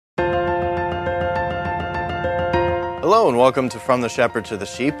Hello and welcome to From the Shepherd to the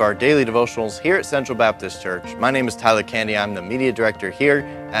Sheep, our daily devotionals here at Central Baptist Church. My name is Tyler Candy. I'm the media director here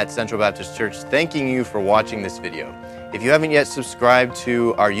at Central Baptist Church, thanking you for watching this video. If you haven't yet subscribed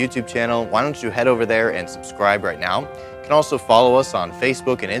to our YouTube channel, why don't you head over there and subscribe right now. You can also follow us on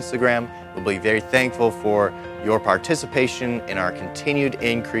Facebook and Instagram. We'll be very thankful for your participation in our continued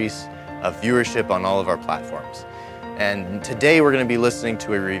increase of viewership on all of our platforms. And today we're going to be listening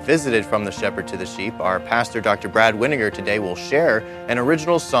to a revisited From the Shepherd to the Sheep. Our pastor, Dr. Brad Winiger, today will share an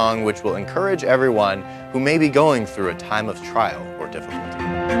original song which will encourage everyone who may be going through a time of trial or difficulty.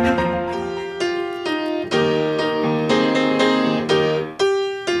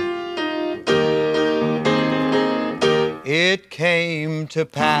 It came to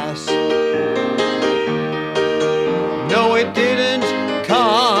pass. No, it didn't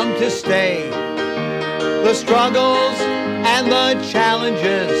come to stay. The struggles and the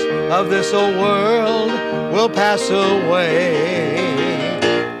challenges of this old world will pass away.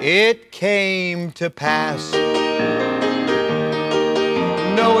 It came to pass.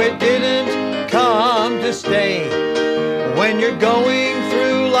 No, it didn't come to stay. When you're going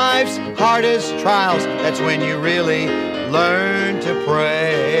through life's hardest trials, that's when you really learn to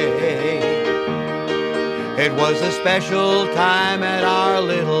pray. It was a special time at our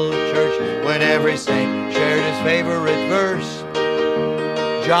little church when every saint shared his favorite verse.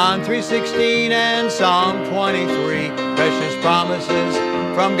 John 3:16 and Psalm 23, precious promises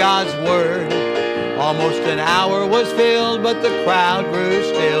from God's Word. Almost an hour was filled, but the crowd grew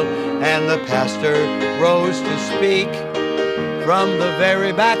still, and the pastor rose to speak. From the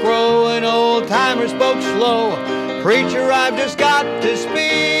very back row, an old-timer spoke slow. Preacher, I've just got to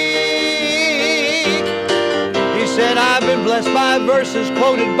speak. He said, I've been blessed by verses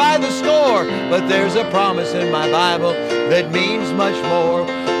quoted by the score, but there's a promise in my Bible that means much more.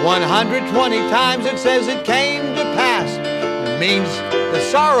 120 times it says it came to pass. It means the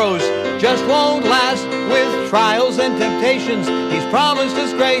sorrows just won't last. With trials and temptations, He's promised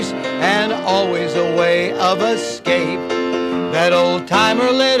us grace and always a way of escape. That old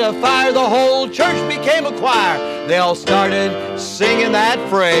timer lit a fire, the whole church became a choir. They all started singing that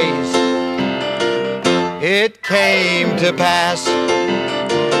phrase. It came to pass.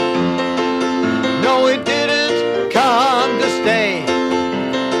 No, it didn't come to stay.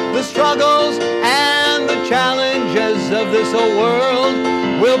 The struggles and the challenges of this old world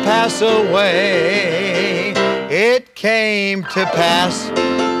will pass away. It came to pass.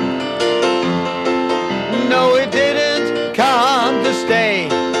 No, it didn't come to stay.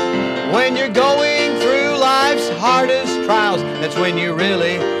 When you're going through life's hardest trials, that's when you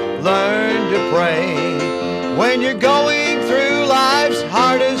really learn to pray. When you're going through life's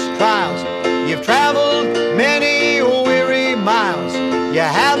hardest trials, you've traveled many weary miles. You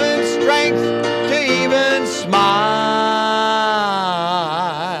haven't strength to even smile.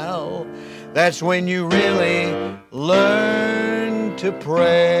 That's when you really learn to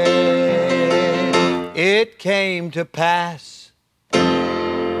pray. It came to pass.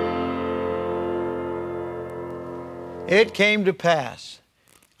 It came to pass.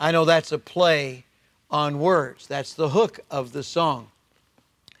 I know that's a play on words. That's the hook of the song.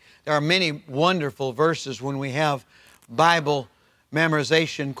 There are many wonderful verses when we have Bible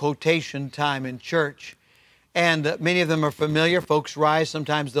memorization, quotation time in church. And many of them are familiar. Folks rise.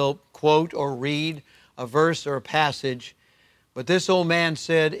 Sometimes they'll quote or read a verse or a passage. But this old man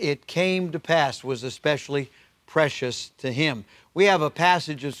said, it came to pass, was especially precious to him. We have a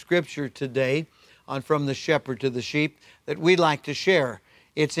passage of Scripture today on From the Shepherd to the Sheep that we'd like to share.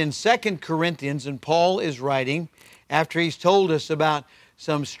 It's in 2 Corinthians, and Paul is writing after he's told us about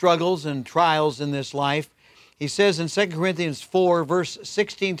some struggles and trials in this life. He says in 2 Corinthians 4, verse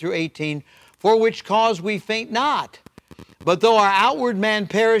 16 through 18, for which cause we faint not. But though our outward man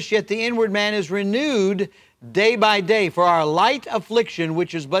perish, yet the inward man is renewed day by day. For our light affliction,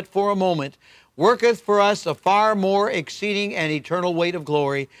 which is but for a moment, worketh for us a far more exceeding and eternal weight of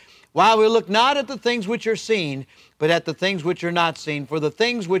glory, while we look not at the things which are seen, but at the things which are not seen. For the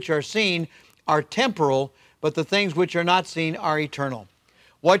things which are seen are temporal, but the things which are not seen are eternal.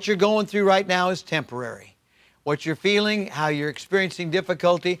 What you're going through right now is temporary. What you're feeling, how you're experiencing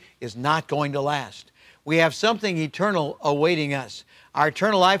difficulty is not going to last. We have something eternal awaiting us. Our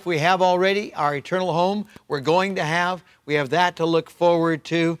eternal life we have already, our eternal home we're going to have. We have that to look forward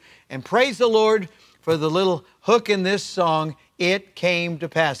to. And praise the Lord for the little hook in this song, It Came to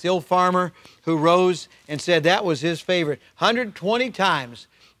Pass. The old farmer who rose and said that was his favorite. 120 times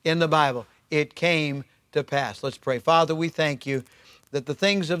in the Bible, it came to pass. Let's pray. Father, we thank you that the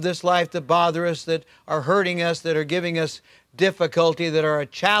things of this life that bother us, that are hurting us, that are giving us difficulty, that are a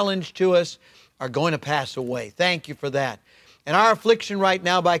challenge to us, are going to pass away. Thank you for that. And our affliction right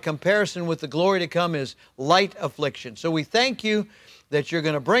now, by comparison with the glory to come, is light affliction. So we thank you that you're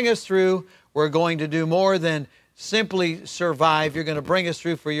going to bring us through. We're going to do more than simply survive. You're going to bring us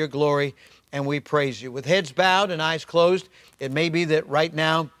through for your glory, and we praise you. With heads bowed and eyes closed, it may be that right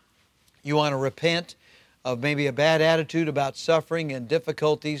now you want to repent of maybe a bad attitude about suffering and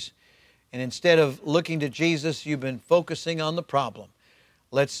difficulties, and instead of looking to Jesus, you've been focusing on the problem.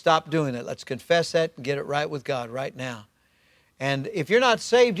 Let's stop doing it. Let's confess that and get it right with God right now. And if you're not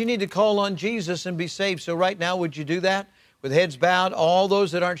saved, you need to call on Jesus and be saved. So right now, would you do that? With heads bowed, all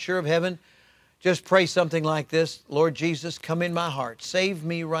those that aren't sure of heaven, just pray something like this. Lord Jesus, come in my heart. Save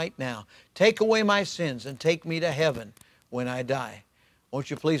me right now. Take away my sins and take me to heaven when I die. Won't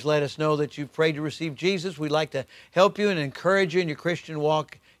you please let us know that you've prayed to receive Jesus? We'd like to help you and encourage you in your Christian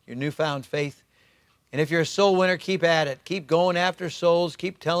walk, your newfound faith. And if you're a soul winner, keep at it. Keep going after souls.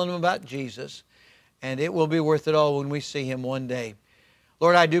 Keep telling them about Jesus. And it will be worth it all when we see Him one day.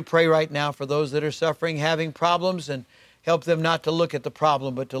 Lord, I do pray right now for those that are suffering, having problems, and help them not to look at the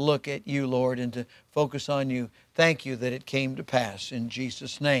problem, but to look at you, Lord, and to focus on you. Thank you that it came to pass. In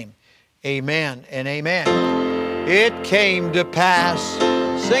Jesus' name, amen and amen. It came to pass.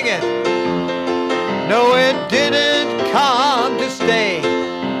 Sing it. No, it didn't come to stay.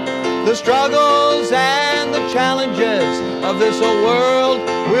 The struggles and the challenges of this old world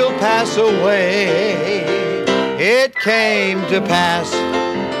will pass away. It came to pass.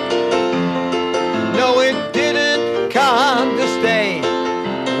 No, it didn't come to stay.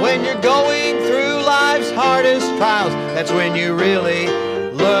 When you're going through life's hardest trials, that's when you really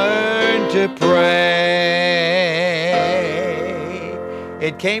learn to pray.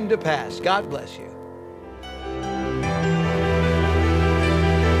 It came to pass. God bless you.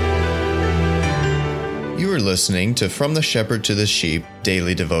 You are listening to From the Shepherd to the Sheep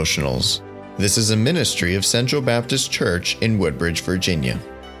Daily Devotionals. This is a ministry of Central Baptist Church in Woodbridge, Virginia.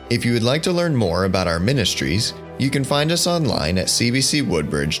 If you would like to learn more about our ministries, you can find us online at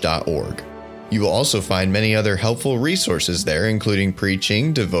cbcwoodbridge.org. You will also find many other helpful resources there, including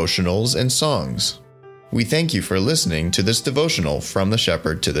preaching, devotionals, and songs. We thank you for listening to this devotional From the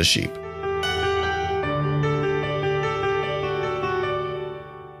Shepherd to the Sheep.